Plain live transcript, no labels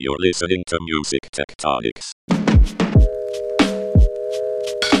You're listening to Music Tectonics.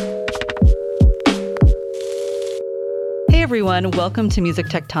 Hey everyone, welcome to Music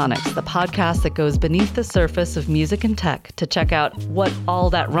Tectonics, the podcast that goes beneath the surface of music and tech to check out what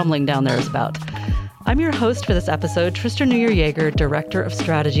all that rumbling down there is about. I'm your host for this episode, Tristan Neuer-Jaeger, Director of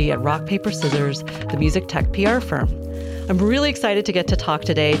Strategy at Rock Paper Scissors, the music tech PR firm. I'm really excited to get to talk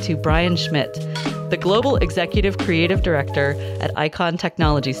today to Brian Schmidt, the Global Executive Creative Director at Icon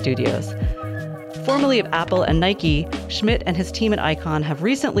Technology Studios. Formerly of Apple and Nike, Schmidt and his team at Icon have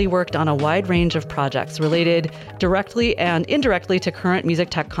recently worked on a wide range of projects related directly and indirectly to current music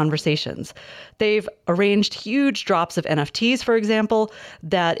tech conversations. They've arranged huge drops of NFTs, for example,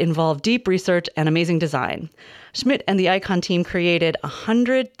 that involve deep research and amazing design. Schmidt and the Icon team created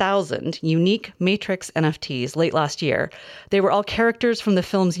 100,000 unique Matrix NFTs late last year. They were all characters from the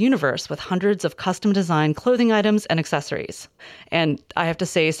film's universe with hundreds of custom designed clothing items and accessories. And I have to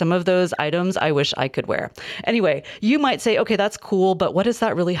say, some of those items I wish I could wear. Anyway, you might say, okay, that's cool, but what does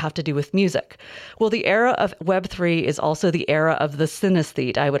that really have to do with music? Well, the era of Web3 is also the era of the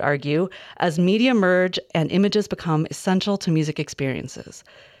synesthete, I would argue, as media merge and images become essential to music experiences.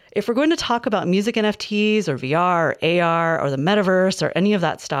 If we're going to talk about music NFTs or VR or AR or the metaverse or any of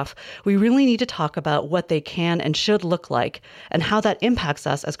that stuff, we really need to talk about what they can and should look like and how that impacts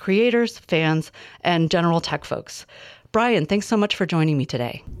us as creators, fans, and general tech folks. Brian, thanks so much for joining me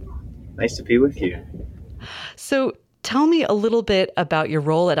today. Nice to be with you. So tell me a little bit about your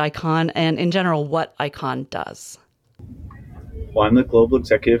role at Icon and in general what Icon does. Well, I'm the Global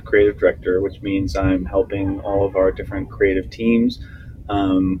Executive Creative Director, which means I'm helping all of our different creative teams,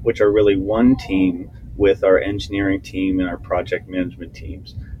 which are really one team with our engineering team and our project management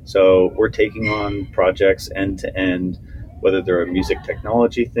teams. So we're taking on projects end to end, whether they're a music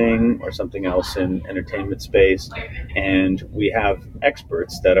technology thing or something else in entertainment space. And we have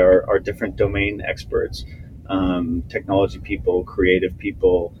experts that are different domain experts, technology people, creative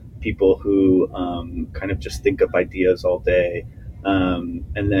people, people who kind of just think up ideas all day.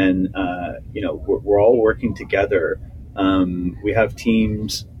 And then, we're all working together. We have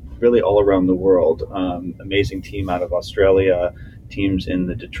teams really all around the world, amazing team out of Australia, teams in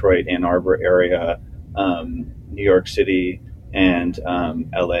the Detroit, Ann Arbor area, New York City, and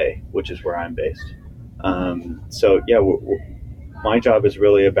LA, which is where I'm based. My job is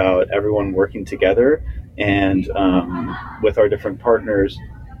really about everyone working together and with our different partners,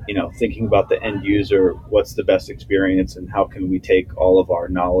 thinking about the end user, what's the best experience, and how can we take all of our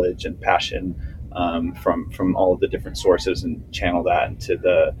knowledge and passion from all of the different sources and channel that into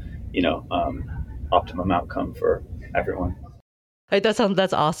the optimum outcome for everyone.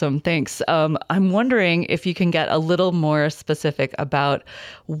 That's awesome. Thanks. I'm wondering if you can get a little more specific about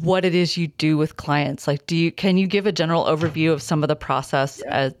what it is you do with clients. Can you give a general overview of some of the process?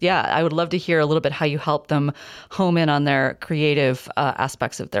 I would love to hear a little bit how you help them home in on their creative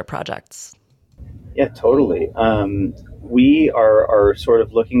aspects of their projects. Yeah, totally. We are sort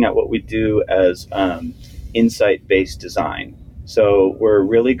of looking at what we do as insight-based design. So we're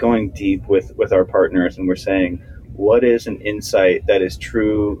really going deep with our partners, and we're saying, what is an insight that is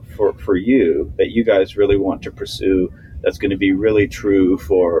true for you, that you guys really want to pursue, that's going to be really true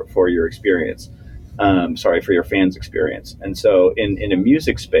for your experience, for your fans' experience. And so in a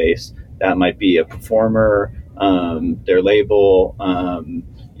music space, that might be a performer, their label,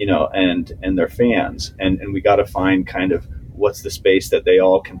 and their fans. And we got to find kind of what's the space that they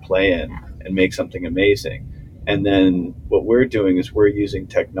all can play in and make something amazing. And then what we're doing is we're using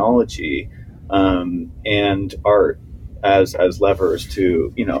technology and art as levers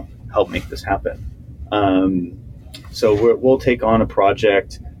to help make this happen. So we'll take on a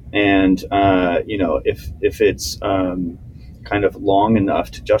project, and if it's kind of long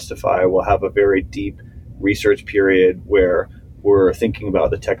enough to justify, we'll have a very deep research period where we're thinking about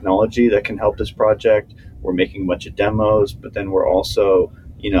the technology that can help this project. We're making a bunch of demos, but then we're also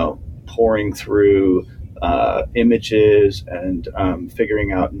pouring through images and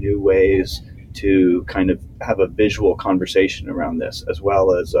figuring out new ways to kind of have a visual conversation around this, as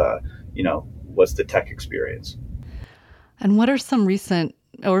well as, what's the tech experience. And what are some recent,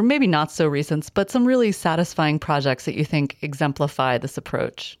 or maybe not so recent, but some really satisfying projects that you think exemplify this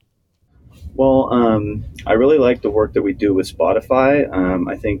approach? Well, I really like the work that we do with Spotify.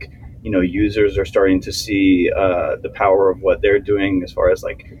 I think, users are starting to see the power of what they're doing as far as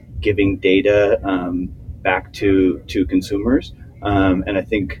giving data back to consumers. And I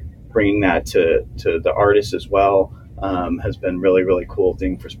think bringing that to the artists as well has been really, really cool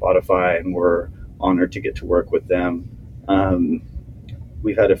thing for Spotify, and we're honored to get to work with them.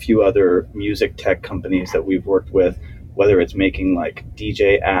 We've had a few other music tech companies that we've worked with whether it's making like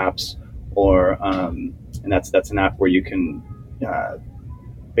DJ apps or and that's an app where you can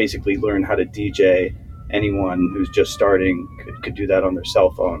basically learn how to DJ. Anyone who's just starting could do that on their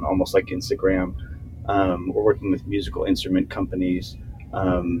cell phone, almost like Instagram. We're working with musical instrument companies.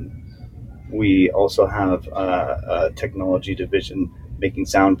 We also have a technology division making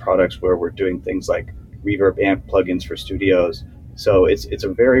sound products where we're doing things like reverb amp plugins for studios. So it's a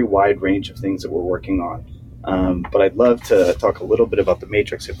very wide range of things that we're working on. But I'd love to talk a little bit about the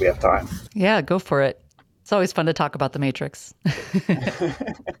Matrix if we have time. Yeah, go for it. It's always fun to talk about the Matrix.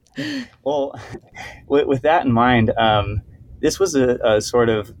 Well, with that in mind, this was a sort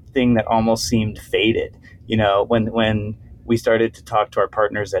of thing that almost seemed fated. When we started to talk to our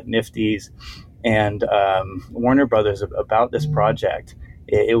partners at Nifty's and Warner Brothers about this project,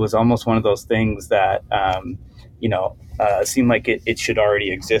 it was almost one of those things that seemed like it should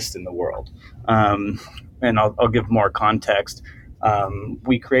already exist in the world. And I'll give more context.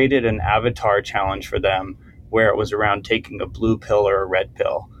 We created an avatar challenge for them where it was around taking a blue pill or a red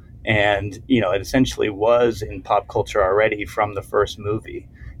pill. And, it essentially was in pop culture already from the first movie.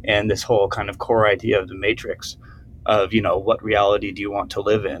 And this whole kind of core idea of the Matrix of, what reality do you want to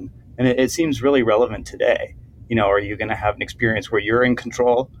live in? And it seems really relevant today. Are you going to have an experience where you're in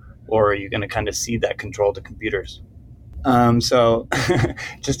control, or are you going to kind of cede that control to computers? So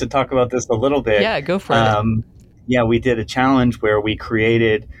just to talk about this a little bit. Yeah, go for it. Yeah, we did a challenge where we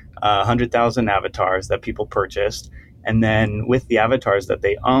created 100,000 avatars that people purchased. And then with the avatars that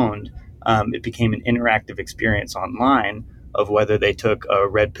they owned, it became an interactive experience online of whether they took a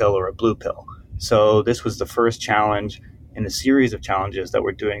red pill or a blue pill. So this was the first challenge in a series of challenges that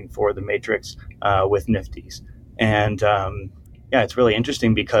we're doing for the Matrix with Nifty's. And it's really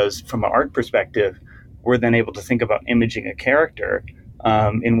interesting because from an art perspective, we're then able to think about imaging a character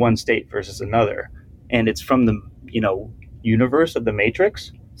in one state versus another. And it's from the, universe of the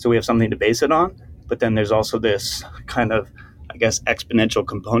Matrix. So we have something to base it on. But then there's also this kind of, I guess, exponential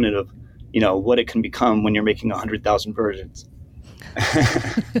component of, what it can become when you're making 100,000 versions.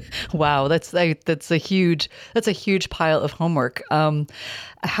 Wow, that's a huge pile of homework.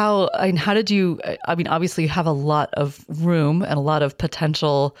 How did you? Obviously you have a lot of room and a lot of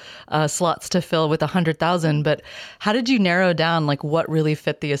potential slots to fill with 100,000. But how did you narrow down like what really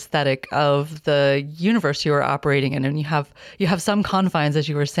fit the aesthetic of the universe you were operating in? And you have some confines, as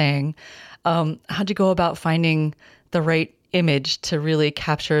you were saying. How'd you go about finding the right image to really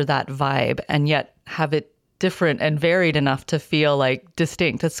capture that vibe and yet have it different and varied enough to feel like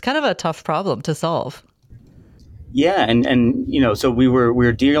distinct? It's kind of a tough problem to solve. Yeah, and so we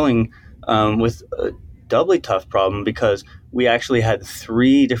were dealing with a doubly tough problem because we actually had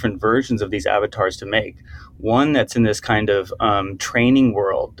 3 different versions of these avatars to make. One that's in this kind of training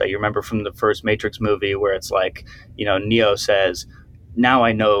world that you remember from the first Matrix movie, where it's like, Neo says, "Now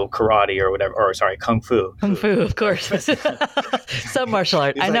I know karate," or whatever, or sorry, kung fu. Kung fu, of course. Some martial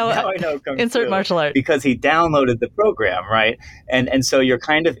art. Now I know kung insert fu, martial art. because he downloaded the program, right? And so you're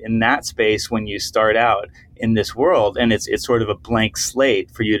kind of in that space when you start out in this world, and it's sort of a blank slate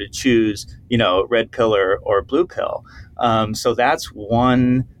for you to choose, red pill or blue pill. So that's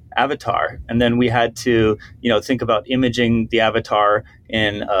one avatar. And then we had to, think about imaging the avatar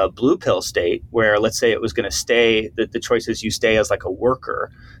in a blue pill state where, let's say it was going to stay, the choice is you stay as like a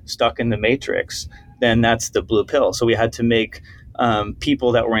worker stuck in the Matrix, then that's the blue pill. So we had to make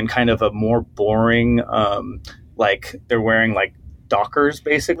people that were in kind of a more boring, like they're wearing like Dockers,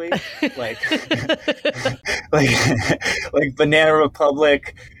 basically, like like Banana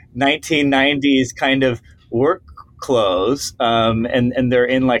Republic 1990s kind of work clothes, and they're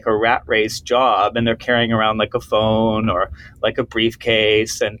in like a rat race job, and they're carrying around like a phone or like a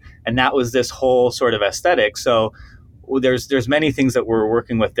briefcase, and that was this whole sort of aesthetic. So there's many things that we're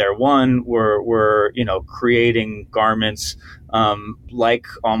working with there. One, we're creating garments like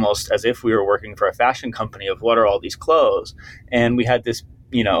almost as if we were working for a fashion company of what are all these clothes, and we had this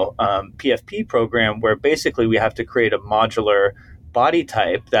PFP program where basically we have to create a modular body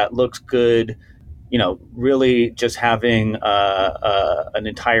type that looks good, really just having an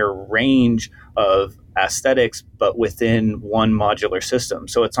entire range of aesthetics, but within one modular system.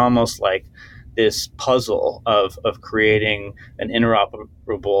 So it's almost like this puzzle of creating an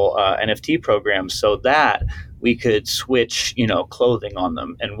interoperable NFT program so that we could switch, clothing on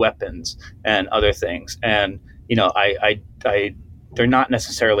them and weapons and other things. And, I they're not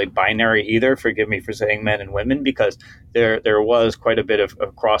necessarily binary either. Forgive me for saying men and women, because there was quite a bit of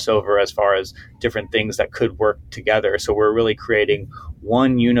crossover as far as different things that could work together. So we're really creating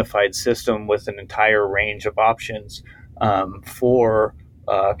one unified system with an entire range of options for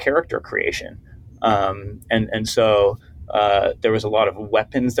character creation. And so there was a lot of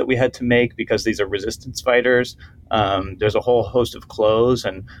weapons that we had to make because these are resistance fighters. There's a whole host of clothes,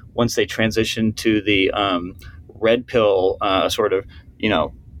 and once they transitioned to the red pill sort of,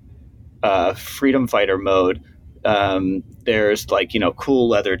 freedom fighter mode, there's like, cool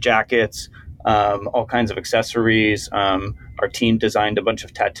leather jackets, all kinds of accessories. Our team designed a bunch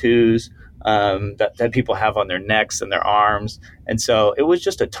of tattoos that people have on their necks and their arms. And so it was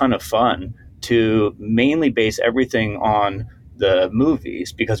just a ton of fun to mainly base everything on the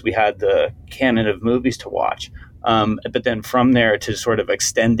movies because we had the canon of movies to watch. But then from there to sort of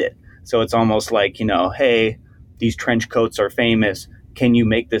extend it. So it's almost like, hey, these trench coats are famous. Can you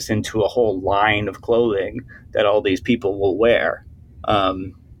make this into a whole line of clothing that all these people will wear,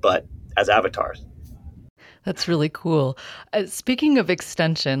 but as avatars? That's really cool. Speaking of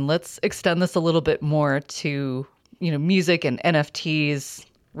extension, let's extend this a little bit more to, music and NFTs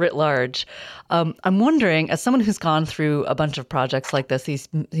writ large. I'm wondering, as someone who's gone through a bunch of projects like this, these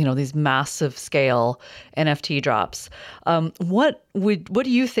massive scale NFT drops, what do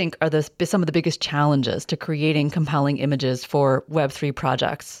you think are some of the biggest challenges to creating compelling images for Web3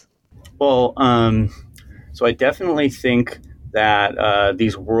 projects? Well, so I definitely think that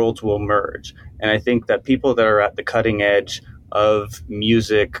these worlds will merge. And I think that people that are at the cutting edge of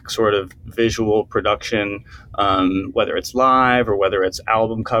music, sort of visual production, whether it's live or whether it's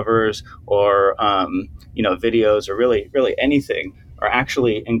album covers or, videos or really anything, are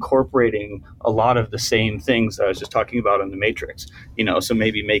actually incorporating a lot of the same things that I was just talking about in the Matrix. So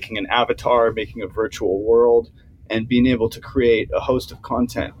maybe making an avatar, making a virtual world, and being able to create a host of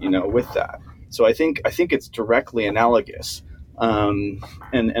content, with that. So I think it's directly analogous. And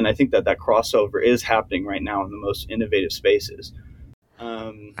I think that crossover is happening right now in the most innovative spaces.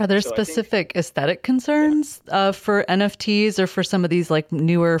 Are there specific aesthetic concerns for NFTs or for some of these like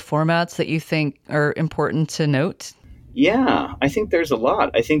newer formats that you think are important to note? Yeah, I think there's a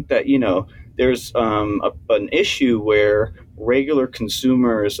lot. I think that, there's an issue where regular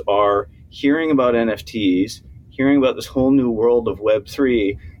consumers are hearing about NFTs, hearing about this whole new world of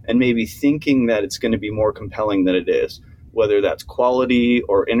Web3, and maybe thinking that it's going to be more compelling than it is. Whether that's quality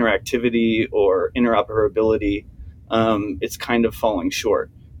or interactivity or interoperability, it's kind of falling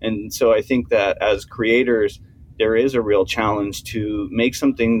short. And so I think that as creators, there is a real challenge to make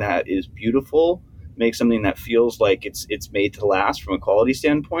something that is beautiful, make something that feels like it's made to last from a quality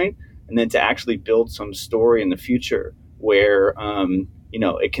standpoint, and then to actually build some story in the future where,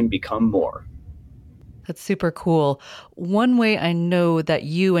 it can become more. That's super cool. One way I know that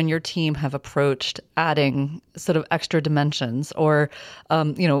you and your team have approached adding sort of extra dimensions or,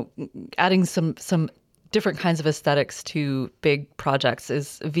 adding some different kinds of aesthetics to big projects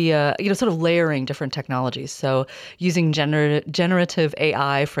is via, sort of layering different technologies. So using generative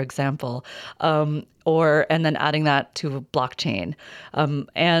AI, for example, and then adding that to a blockchain.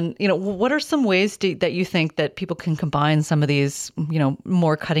 What are some ways that you think that people can combine some of these,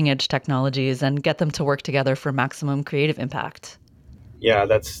 more cutting edge technologies and get them to work together for maximum creative impact? Yeah,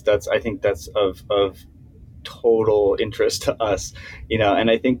 I think that's of total interest to us, and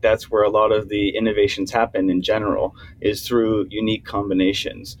I think that's where a lot of the innovations happen in general is through unique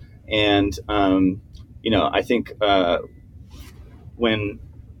combinations. And, I think when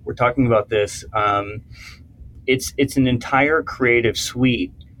we're talking about this, it's an entire creative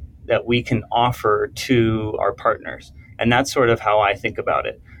suite that we can offer to our partners. And that's sort of how I think about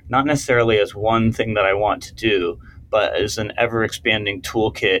it. Not necessarily as one thing that I want to do, but as an ever expanding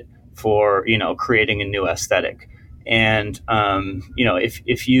toolkit for, creating a new aesthetic. And,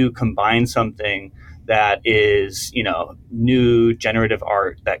 if you combine something that is, new generative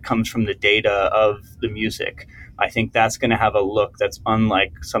art that comes from the data of the music, I think that's going to have a look that's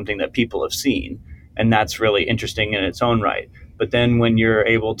unlike something that people have seen. And that's really interesting in its own right. But then when you're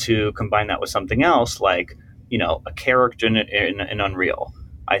able to combine that with something else, like, a character in Unreal,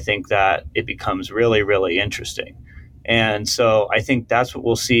 I think that it becomes really, really interesting. And so I think that's what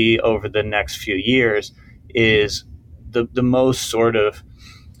we'll see over the next few years is the most sort of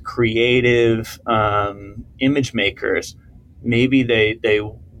creative image makers. Maybe they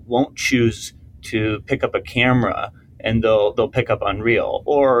won't choose to pick up a camera and they'll pick up Unreal,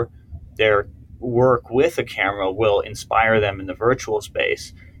 or their work with a camera will inspire them in the virtual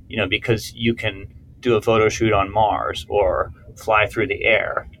space, because you can do a photo shoot on Mars or fly through the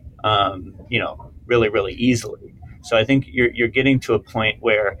air, really, really easily. So I think you're getting to a point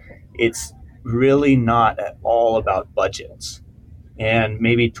where it's really not at all about budgets. And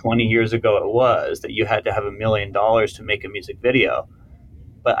maybe 20 years ago it was that you had to have $1 million to make a music video.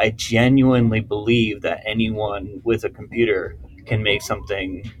 But I genuinely believe that anyone with a computer can make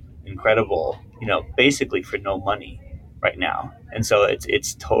something incredible, basically for no money right now. And so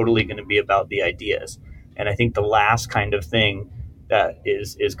it's totally going to be about the ideas. And I think the last kind of thing that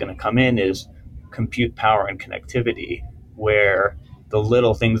is going to come in is compute power and connectivity, where the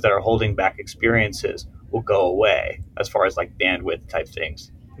little things that are holding back experiences will go away as far as like bandwidth type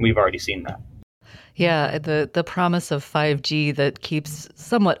things. We've already seen that. Yeah, the promise of 5G that keeps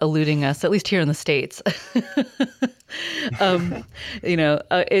somewhat eluding us, at least here in the States.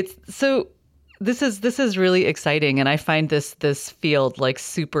 It's so. This is really exciting, and I find this field like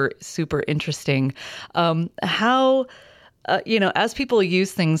super interesting. How as people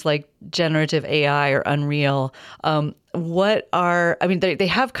use things like generative AI or Unreal, they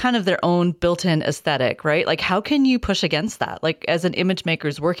have kind of their own built-in aesthetic, right? Like, how can you push against that? Like, as an image maker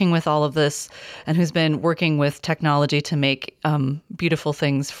who's working with all of this and who's been working with technology to make beautiful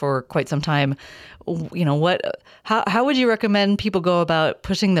things for quite some time, how would you recommend people go about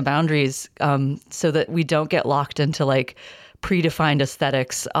pushing the boundaries so that we don't get locked into like predefined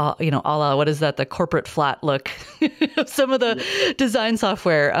aesthetics, a la, what is that, the corporate flat look of some of the design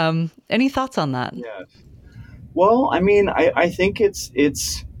software. Any thoughts on that? Yeah. Well, I mean, I think it's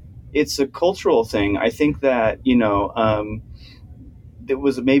a cultural thing. I think that, it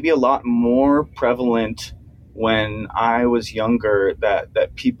was maybe a lot more prevalent when I was younger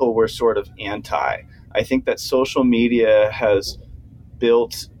that people were sort of anti. I think that social media has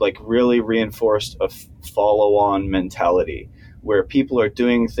built, like, really reinforced a follow-on mentality where people are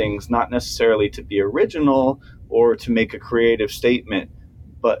doing things not necessarily to be original or to make a creative statement,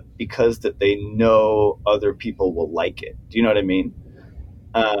 but because that they know other people will like it. Do you know what I mean?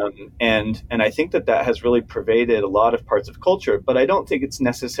 And I think that has really pervaded a lot of parts of culture, but I don't think it's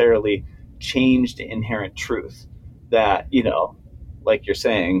necessarily changed the inherent truth that, like you're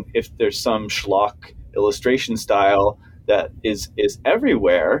saying, if there's some schlock illustration style that is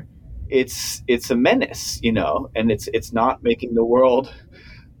everywhere, it's a menace, and it's not making the world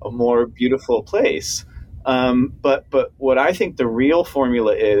a more beautiful place. But what I think the real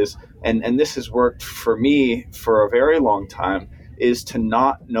formula is, and this has worked for me for a very long time, is to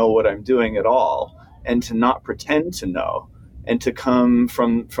not know what I'm doing at all and to not pretend to know and to come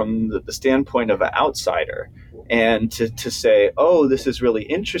from the standpoint of an outsider and to say, oh, this is really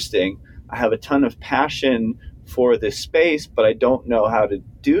interesting. I have a ton of passion for this space, but I don't know how to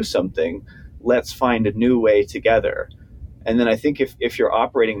do something. Let's find a new way together. And then I think if you're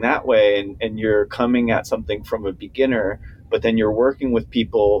operating that way and you're coming at something from a beginner, but then you're working with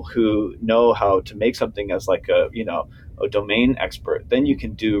people who know how to make something as like a domain expert, then you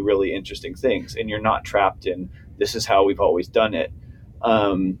can do really interesting things and you're not trapped in this is how we've always done it.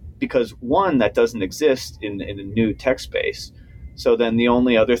 Because one, that doesn't exist in a new tech space. So then the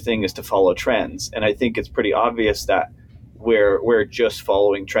only other thing is to follow trends. And I think it's pretty obvious that where just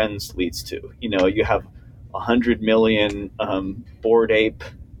following trends leads to, you have 100 million Bored Ape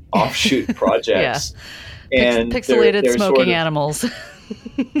offshoot projects. And pixelated they're smoking sort of animals.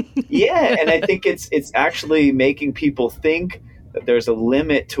 Yeah, and I think it's actually making people think that there's a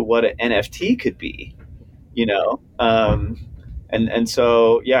limit to what an NFT could be, and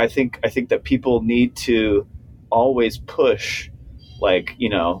so yeah, I think that people need to always push, like,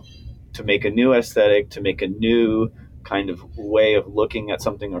 to make a new aesthetic, to make a new kind of way of looking at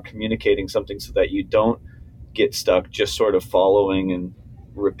something or communicating something, so that you don't get stuck just sort of following and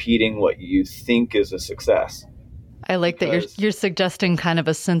repeating what you think is a success. I like that you're suggesting kind of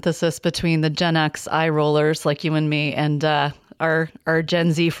a synthesis between the Gen X eye rollers like you and me and our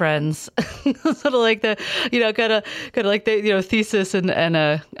Gen Z friends, sort of like the kind of like the thesis and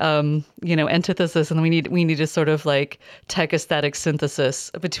a antithesis, and we need a sort of like tech aesthetic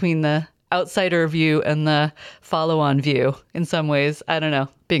synthesis between the outsider view and the follow-on view. In some ways, I don't know,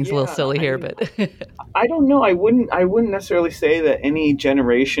 being a little silly here, but I don't know. I wouldn't necessarily say that any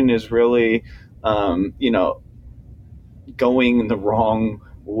generation is really going the wrong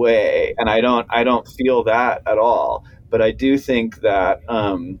way, and I don't feel that at all. But I do think that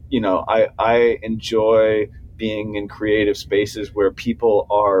I enjoy being in creative spaces where people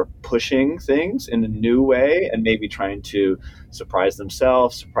are pushing things in a new way and maybe trying to surprise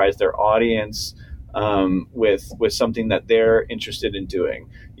themselves, surprise their audience with something that they're interested in doing.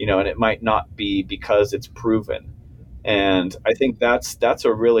 And it might not be because it's proven. And I think that's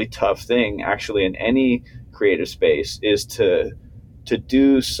a really tough thing, actually, in any creative space, is to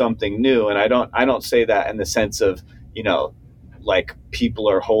do something new. And I don't say that in the sense of like people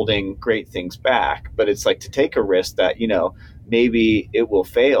are holding great things back, but it's like to take a risk that maybe it will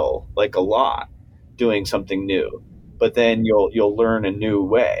fail like a lot doing something new, but then you'll learn a new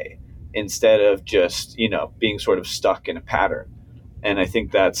way instead of just being sort of stuck in a pattern. And I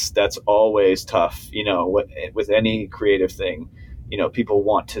think that's always tough, with any creative thing. People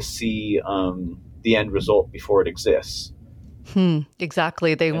want to see the end result before it exists.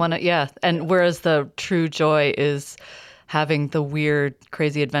 Exactly. They want to, yeah. And whereas the true joy is having the weird,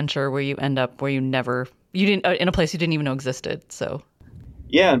 crazy adventure where you end up where you didn't, in a place you didn't even know existed. So,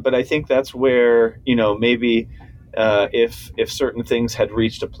 yeah, but I think that's where, maybe if certain things had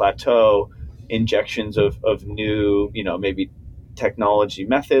reached a plateau, injections of new, maybe technology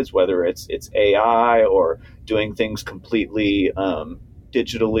methods, whether it's AI or doing things completely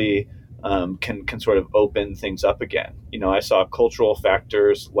digitally, can sort of open things up again. I saw cultural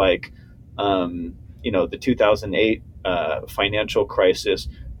factors like, the 2008 financial crisis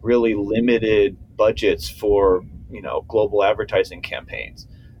really limited budgets for, global advertising campaigns.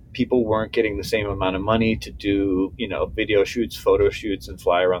 People weren't getting the same amount of money to do, video shoots, photo shoots, and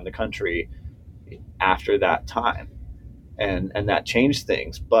fly around the country after that time. And that changed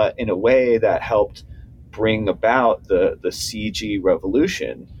things, but in a way that helped bring about the CG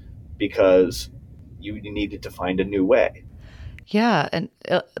revolution, because you needed to find a new way. Yeah, and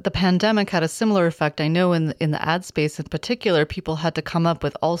the pandemic had a similar effect. I know in the ad space in particular, people had to come up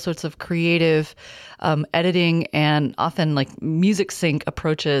with all sorts of creative editing and often like music sync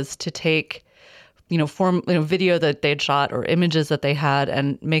approaches to take, video that they'd shot or images that they had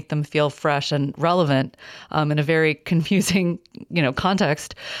and make them feel fresh and relevant in a very confusing,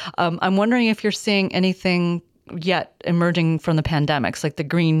 context. I'm wondering if you're seeing anything yet emerging from the pandemics, like the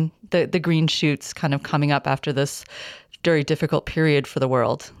green shoots kind of coming up after this very difficult period for the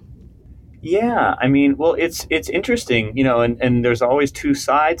world. Yeah, I mean, well, it's interesting, and there's always two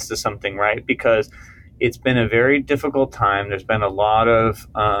sides to something, right? Because it's been a very difficult time. There's been a lot of,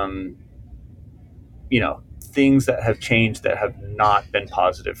 things that have changed that have not been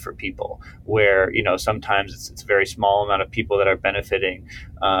positive for people, where, sometimes it's a very small amount of people that are benefiting,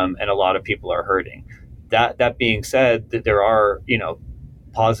 and a lot of people are hurting. That being said, that there are,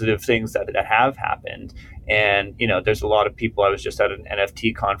 positive things that have happened. And, there's a lot of people. I was just at an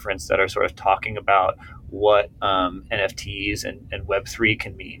NFT conference that are sort of talking about what NFTs and Web3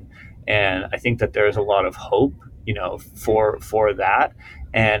 can mean. And I think that there's a lot of hope, for that.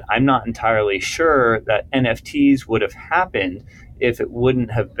 And I'm not entirely sure that NFTs would have happened if it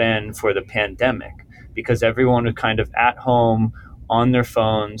wouldn't have been for the pandemic, because everyone was kind of at home on their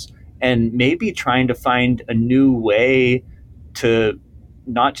phones and maybe trying to find a new way to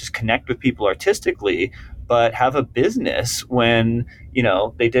not just connect with people artistically, but have a business when,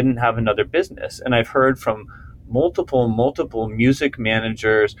 they didn't have another business. And I've heard from multiple music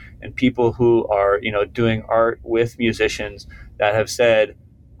managers and people who are, doing art with musicians that have said,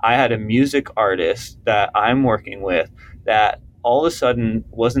 I had a music artist that I'm working with that all of a sudden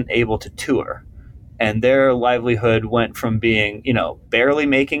wasn't able to tour. And their livelihood went from being, barely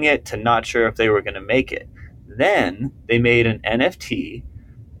making it to not sure if they were going to make it. Then they made an NFT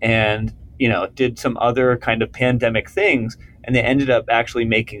and, did some other kind of pandemic things, and they ended up actually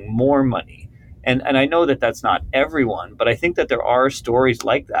making more money. And I know that that's not everyone, but I think that there are stories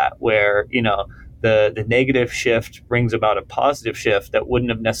like that where, the negative shift brings about a positive shift that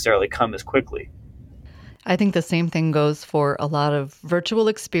wouldn't have necessarily come as quickly. I think the same thing goes for a lot of virtual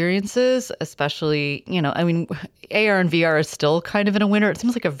experiences, especially, AR and VR is still kind of in a winter. It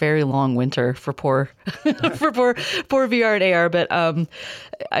seems like a very long winter for poor VR and AR, but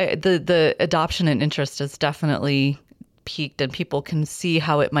the adoption and interest has definitely peaked, and people can see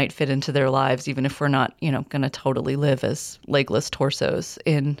how it might fit into their lives, even if we're not, going to totally live as legless torsos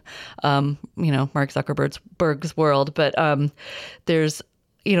in, Mark Zuckerberg's world. But there's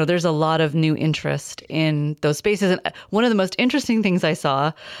a lot of new interest in those spaces. And one of the most interesting things I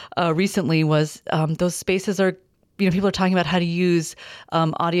saw recently was those spaces are, people are talking about how to use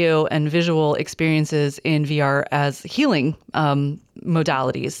audio and visual experiences in VR as healing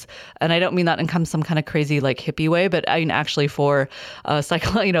modalities. And I don't mean that in some kind of crazy like hippie way, but I mean actually for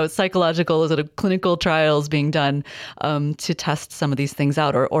psychological sort of clinical trials being done to test some of these things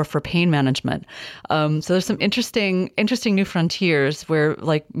out, or for pain management. So there's some interesting new frontiers where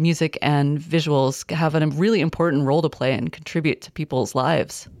like music and visuals have a really important role to play and contribute to people's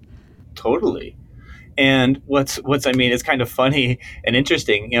lives. Totally. And it's kind of funny and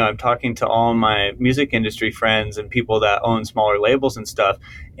interesting. I'm talking to all my music industry friends and people that own smaller labels and stuff.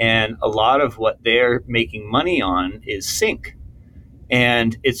 And a lot of what they're making money on is sync.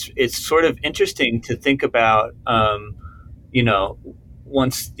 And it's sort of interesting to think about,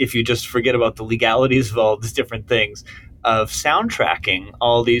 once, if you just forget about the legalities of all these different things, of soundtracking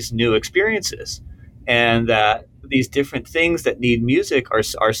all these new experiences. And that these different things that need music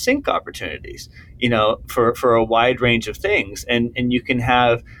are sync opportunities, for a wide range of things. And you can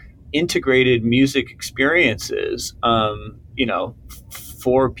have integrated music experiences,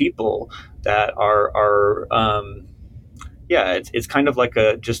 for people that are it's kind of like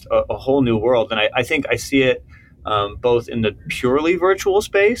just a whole new world. And I think I see it both in the purely virtual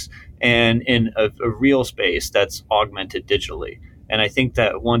space and in a real space that's augmented digitally. And I think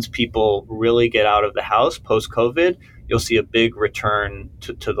that once people really get out of the house post-COVID, you'll see a big return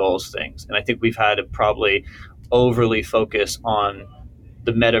to those things. And I think we've had to probably overly focus on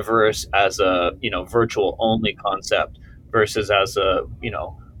the metaverse as a, virtual only concept versus as a,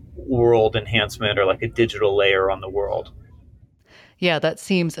 world enhancement or like a digital layer on the world. Yeah, that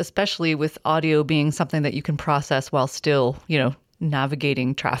seems, especially with audio being something that you can process while still,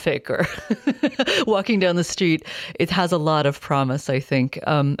 navigating traffic or walking down the street. It has a lot of promise, I think,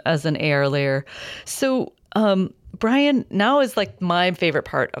 as an AR layer. So, Brian, now is like my favorite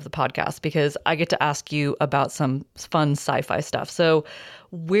part of the podcast because I get to ask you about some fun sci-fi stuff. So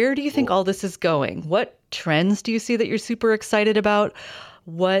where do you think all this is going? What trends do you see that you're super excited about?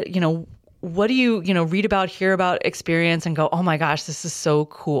 What do you, read about, hear about, experience, and go, oh my gosh, this is so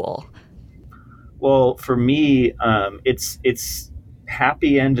cool? Well, for me, it's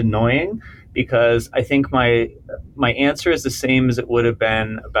happy and annoying because I think my answer is the same as it would have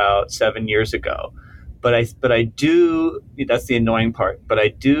been about 7 years ago. But I do, that's the annoying part, but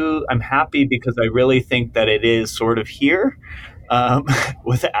I'm happy because I really think that it is sort of here.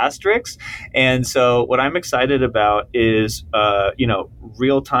 With asterisks. And so what I'm excited about is,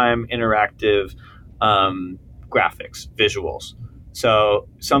 real-time interactive graphics, visuals. So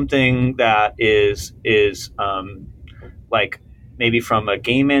something that is like maybe from a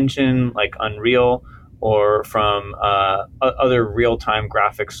game engine like Unreal or from other real-time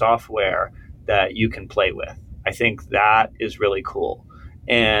graphic software that you can play with. I think that is really cool.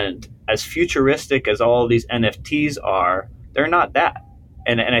 And as futuristic as all of these NFTs are, they're not that.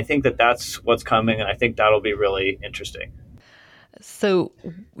 And I think that that's what's coming. And I think that'll be really interesting. So,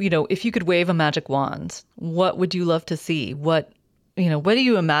 if you could wave a magic wand, what would you love to see? What do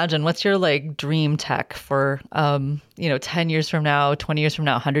you imagine? What's your like dream tech for, 10 years from now, 20 years from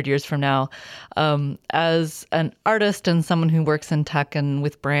now, 100 years from now? As an artist and someone who works in tech and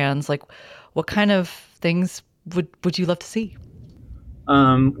with brands, like what kind of things would you love to see?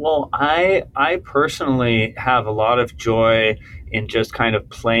 Well, I personally have a lot of joy in just kind of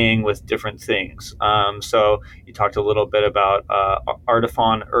playing with different things. So you talked a little bit about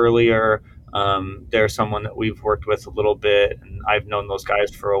Artifon earlier. They're someone that we've worked with a little bit, and I've known those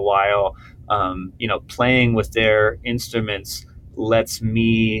guys for a while. Playing with their instruments lets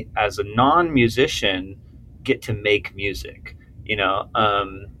me, as a non-musician, get to make music.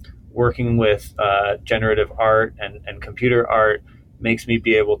 Working with generative art and computer art makes me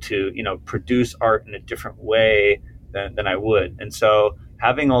be able to, produce art in a different way than I would. And so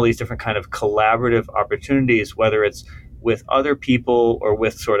having all these different kind of collaborative opportunities, whether it's with other people or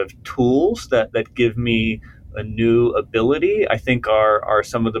with sort of tools that give me a new ability, I think are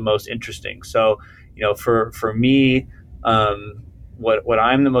some of the most interesting. So, for me, what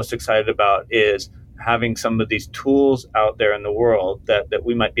I'm the most excited about is having some of these tools out there in the world that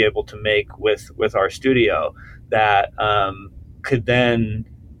we might be able to make with our studio that could then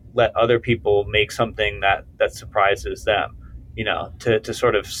let other people make something that surprises them, to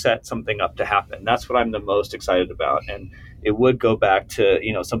sort of set something up to happen. That's what I'm the most excited about. And it would go back to,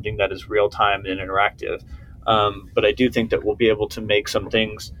 something that is real time and interactive. But I do think that we'll be able to make some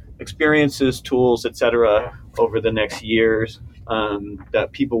things, experiences, tools, etc., over the next years that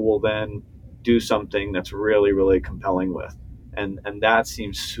people will then do something that's really, really compelling with. And that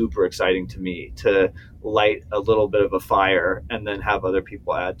seems super exciting to me, to light a little bit of a fire and then have other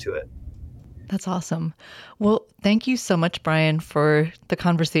people add to it. That's awesome. Well, thank you so much, Brian, for the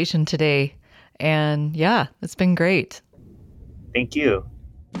conversation today. And yeah, it's been great. Thank you.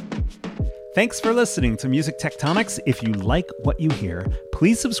 Thanks for listening to Music Tectonics. If you like what you hear,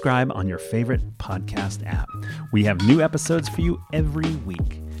 please subscribe on your favorite podcast app. We have new episodes for you every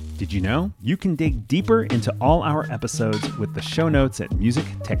week. Did you know you can dig deeper into all our episodes with the show notes at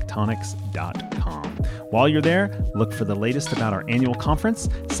musictectonics.com. While you're there, look for the latest about our annual conference,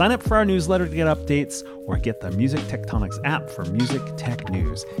 sign up for our newsletter to get updates, or get the Music Tectonics app for music tech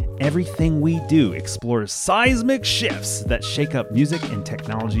news. Everything we do explores seismic shifts that shake up music and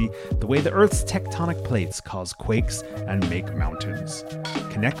technology the way the Earth's tectonic plates cause quakes and make mountains.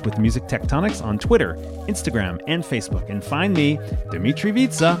 Connect with Music Tectonics on Twitter, Instagram, and Facebook, and find me, Dmitry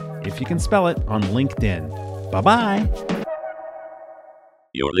Vitsa, if you can spell it, on LinkedIn. Bye-bye!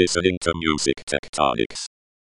 You're listening to Music Tectonics.